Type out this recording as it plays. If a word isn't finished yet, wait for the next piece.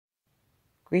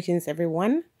Greetings,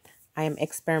 everyone. I am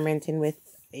experimenting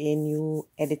with a new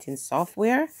editing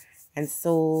software, and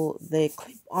so the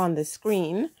clip on the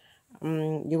screen,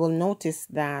 you will notice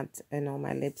that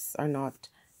my lips are not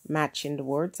matching the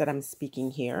words that I'm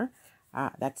speaking here.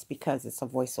 That's because it's a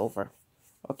voiceover.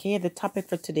 Okay, the topic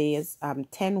for today is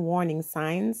 10 warning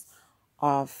signs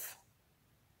of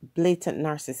blatant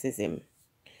narcissism.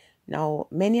 Now,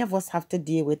 many of us have to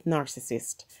deal with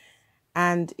narcissists,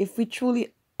 and if we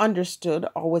truly understood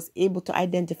or was able to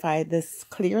identify this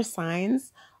clear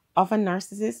signs of a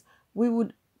narcissist, we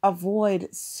would avoid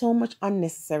so much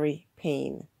unnecessary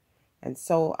pain. And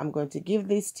so I'm going to give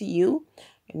this to you.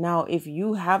 Now, if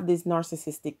you have these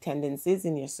narcissistic tendencies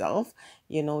in yourself,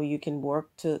 you can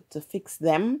work to fix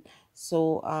them.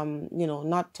 So,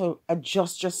 not to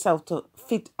adjust yourself to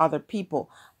fit other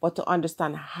people, but to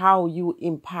understand how you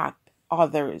impact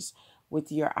others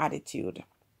with your attitude.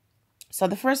 So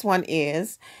the first one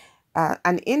is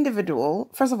an individual.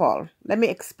 First of all, let me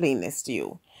explain this to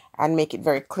you and make it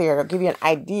very clear. I'll give you an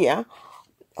idea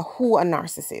of who a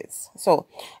narcissist is. So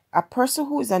a person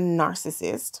who is a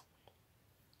narcissist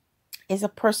is a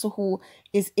person who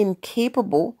is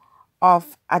incapable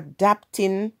of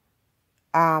adapting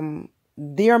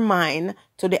their mind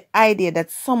to the idea that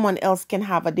someone else can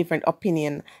have a different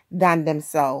opinion than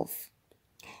themselves.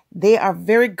 They are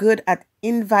very good at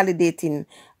invalidating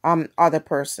other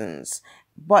persons,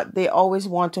 but they always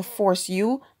want to force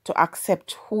you to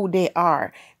accept who they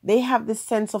are. They have this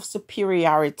sense of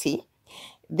superiority.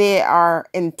 They are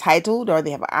entitled, or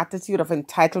they have an attitude of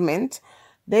entitlement.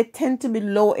 They tend to be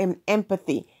low in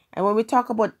empathy. And when we talk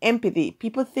about empathy,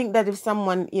 people think that if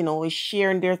someone, is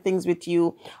sharing their things with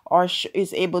you or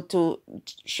is able to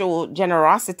show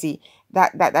generosity,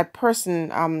 that person,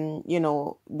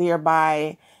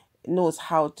 thereby knows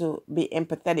how to be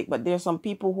empathetic. But there are some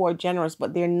people who are generous,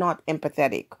 but they're not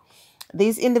empathetic.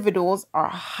 These individuals are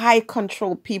high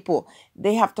control people.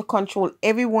 They have to control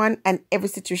everyone and every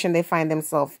situation they find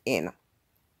themselves in.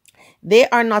 They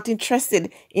are not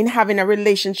interested in having a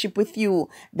relationship with you.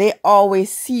 They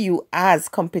always see you as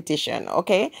competition.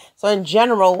 Okay. So in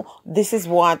general, this is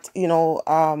what, a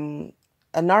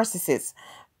narcissist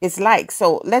is like.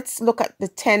 So let's look at the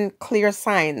 10 clear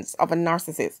signs of a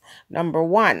narcissist. Number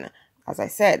one, as I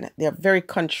said, they're very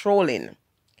controlling.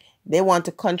 They want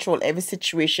to control every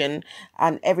situation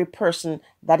and every person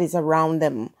that is around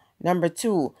them. Number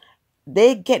two,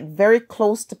 they get very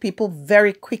close to people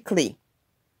very quickly.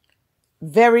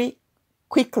 Very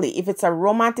quickly. If it's a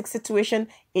romantic situation,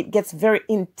 it gets very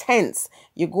intense.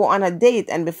 You go on a date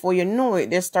and before you know it,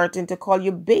 they're starting to call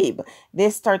you babe. They're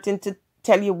starting to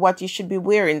tell you what you should be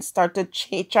wearing, start to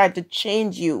try to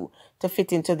change you to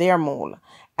fit into their mold.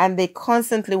 And they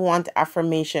constantly want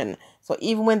affirmation. So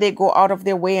even when they go out of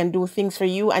their way and do things for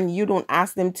you and you don't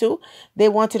ask them to, they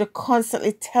want you to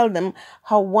constantly tell them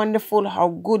how wonderful, how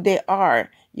good they are.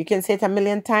 You can say it a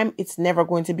million times, it's never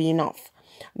going to be enough.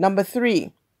 Number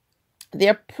three,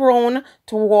 they're prone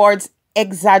towards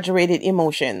exaggerated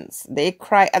emotions. They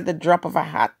cry at the drop of a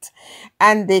hat,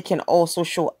 and they can also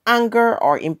show anger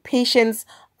or impatience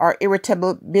or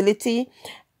irritability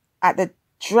at the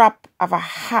drop of a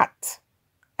hat.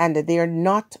 And they are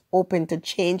not open to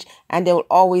change, and they will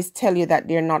always tell you that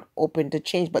they're not open to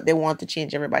change, but they want to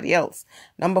change everybody else.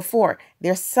 Number four,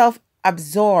 they're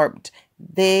self-absorbed.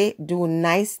 They do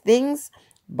nice things,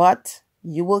 but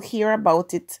you will hear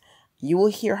about it. You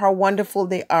will hear how wonderful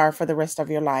they are for the rest of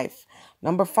your life.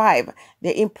 Number five,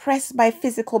 they're impressed by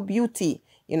physical beauty.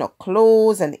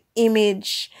 Clothes and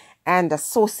image and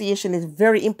association is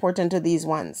very important to these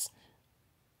ones.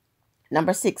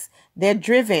 Number six, they're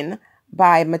driven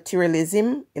by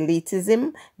materialism,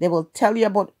 elitism. They will tell you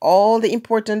about all the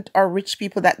important or rich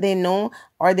people that they know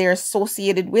or they're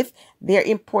associated with. Their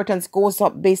importance goes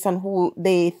up based on who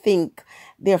they think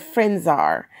their friends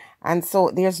are. And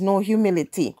so there's no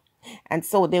humility. And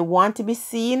so they want to be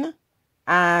seen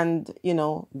and,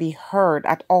 be heard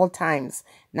at all times.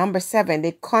 Number seven,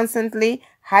 they constantly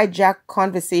hijack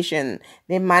conversation.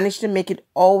 They manage to make it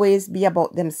always be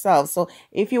about themselves. So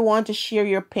if you want to share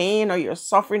your pain or your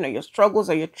suffering or your struggles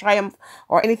or your triumph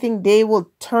or anything, they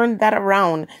will turn that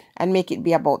around and make it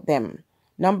be about them.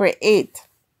 Number eight,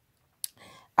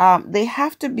 they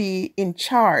have to be in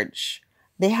charge.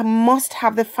 They must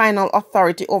have the final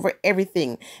authority over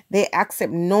everything. They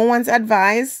accept no one's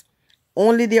advice.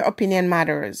 Only their opinion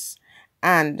matters.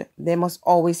 And they must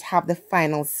always have the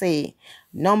final say.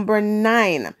 Number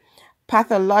nine,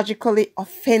 pathologically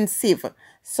offensive.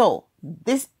 So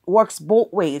works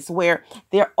both ways, where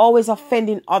they're always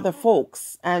offending other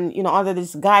folks, and under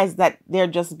this guise that they're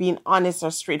just being honest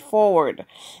or straightforward,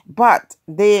 but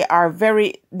they are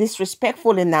very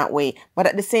disrespectful in that way. But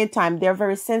at the same time, they're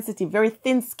very sensitive, very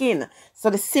thin skin. So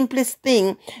the simplest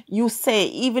thing you say,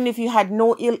 even if you had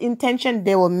no ill intention,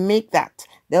 they will make that.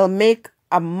 They'll make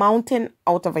a mountain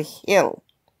out of a hill.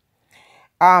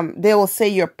 They will say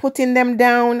you're putting them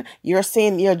down. You're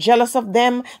saying you're jealous of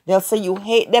them. They'll say you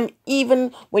hate them,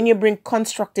 even when you bring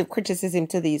constructive criticism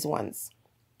to these ones.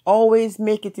 Always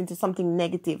make it into something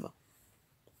negative.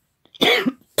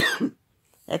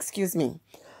 Excuse me.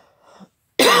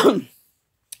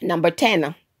 Number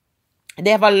 10. They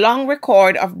have a long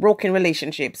record of broken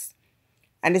relationships,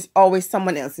 and it's always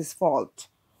someone else's fault.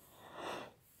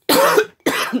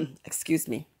 Excuse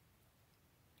me.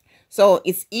 So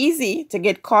it's easy to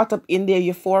get caught up in their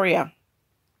euphoria.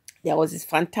 There was this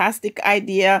fantastic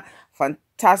idea,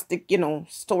 fantastic,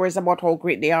 stories about how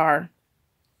great they are.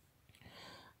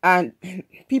 And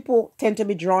people tend to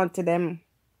be drawn to them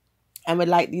and would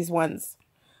like these ones.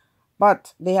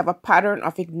 But they have a pattern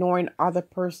of ignoring other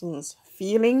person's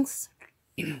feelings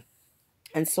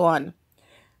and so on.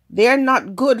 They're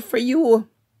not good for you.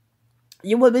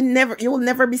 You will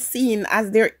never be seen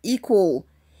as their equal.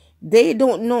 They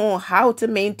don't know how to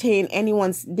maintain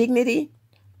anyone's dignity,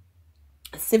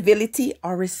 civility,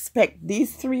 or respect.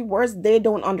 These 3 words, they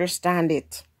don't understand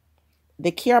it.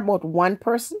 They care about one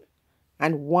person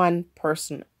and one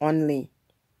person only.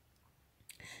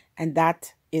 And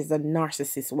that is the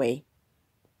narcissist way.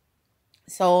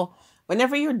 So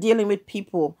whenever you're dealing with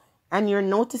people and you're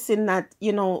noticing that,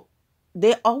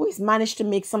 they always manage to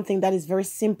make something that is very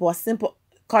simple, a simple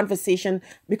conversation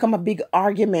become a big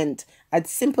argument. A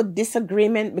simple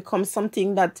disagreement becomes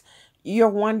something that you're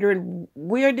wondering,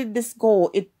 where did this go?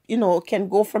 It can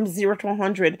go from 0 to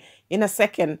 100 in a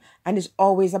second, and it's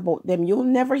always about them. You'll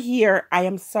never hear "I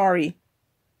am sorry"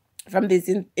 from this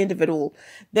individual.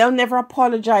 They'll never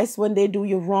apologize when they do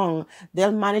you wrong.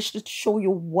 They'll manage to show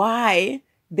you why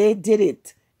they did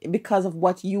it, because of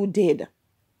what you did.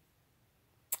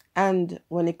 And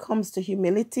when it comes to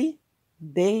humility,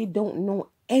 they don't know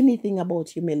anything about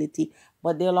humility,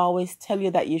 but they'll always tell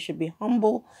you that you should be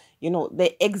humble.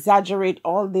 They exaggerate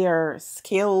all their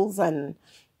skills and,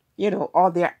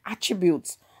 all their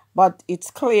attributes. But it's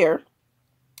clear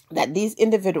that these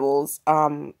individuals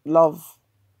love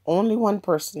only one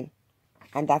person,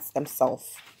 and that's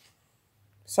themselves.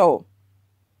 So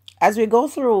as we go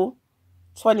through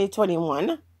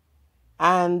 2021,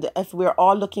 and if we're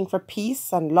all looking for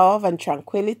peace and love and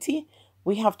tranquility,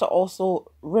 we have to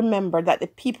also remember that the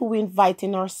people we invite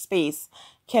in our space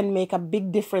can make a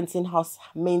big difference in us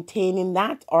maintaining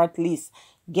that, or at least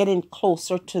getting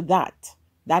closer to that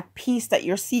peace that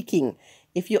you're seeking.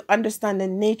 If you understand the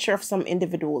nature of some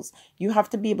individuals, you have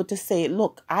to be able to say,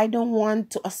 look, I don't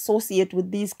want to associate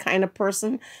with these kind of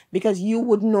person, because you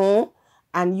would know,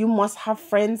 and you must have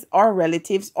friends or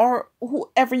relatives or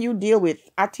whoever you deal with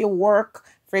at your work,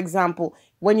 for example.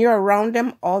 When you're around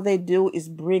them, all they do is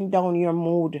bring down your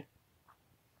mood.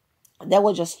 They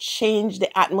will just change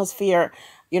the atmosphere,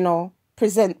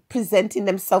 presenting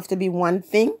themselves to be one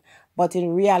thing, but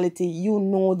in reality, you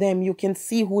know them, you can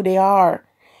see who they are.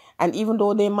 And even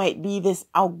though they might be this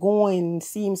outgoing,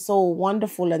 seem so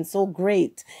wonderful and so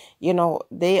great,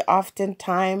 they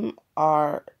oftentimes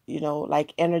are,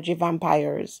 like energy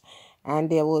vampires, and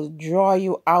they will draw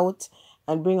you out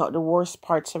and bring out the worst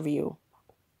parts of you.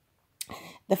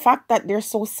 The fact that they're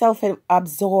so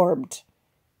self-absorbed,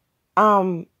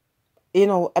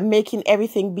 making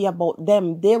everything be about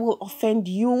them, they will offend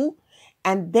you,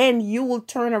 and then you will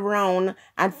turn around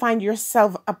and find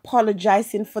yourself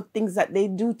apologizing for things that they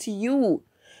do to you.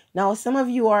 Now, some of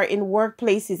you are in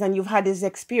workplaces and you've had this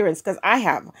experience, because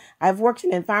I've worked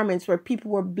in environments where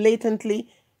people were blatantly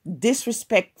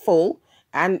disrespectful.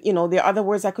 And, there are other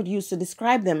words I could use to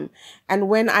describe them. And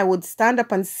when I would stand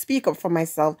up and speak up for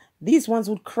myself, these ones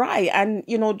would cry. And,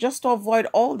 just to avoid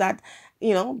all that,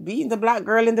 being the black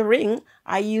girl in the ring,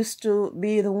 I used to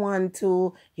be the one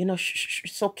to, shh,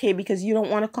 it's okay, because you don't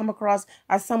want to come across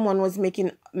as someone was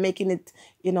making it,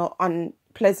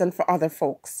 unpleasant for other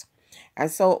folks. And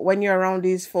so when you're around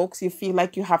these folks, you feel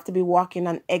like you have to be walking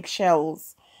on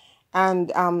eggshells.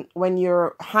 And when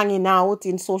you're hanging out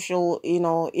in social,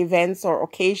 events or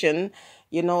occasion,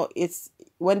 it's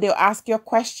when they ask you a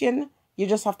question, you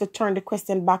just have to turn the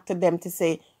question back to them to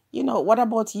say, what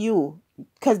about you?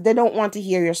 Because they don't want to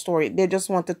hear your story. They just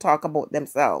want to talk about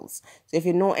themselves. So if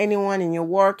you know anyone in your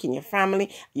work, in your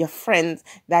family, your friends,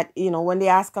 that, when they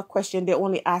ask a question, they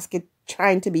only ask it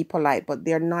trying to be polite, but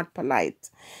they're not polite.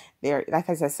 They're, like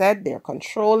as I said, they're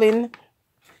controlling.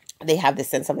 They have this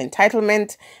sense of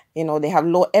entitlement. You know, they have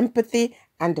low empathy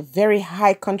and very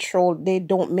high control. They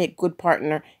don't make good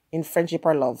partner in friendship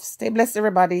or love. Stay blessed,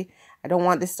 everybody. I don't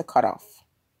want this to cut off.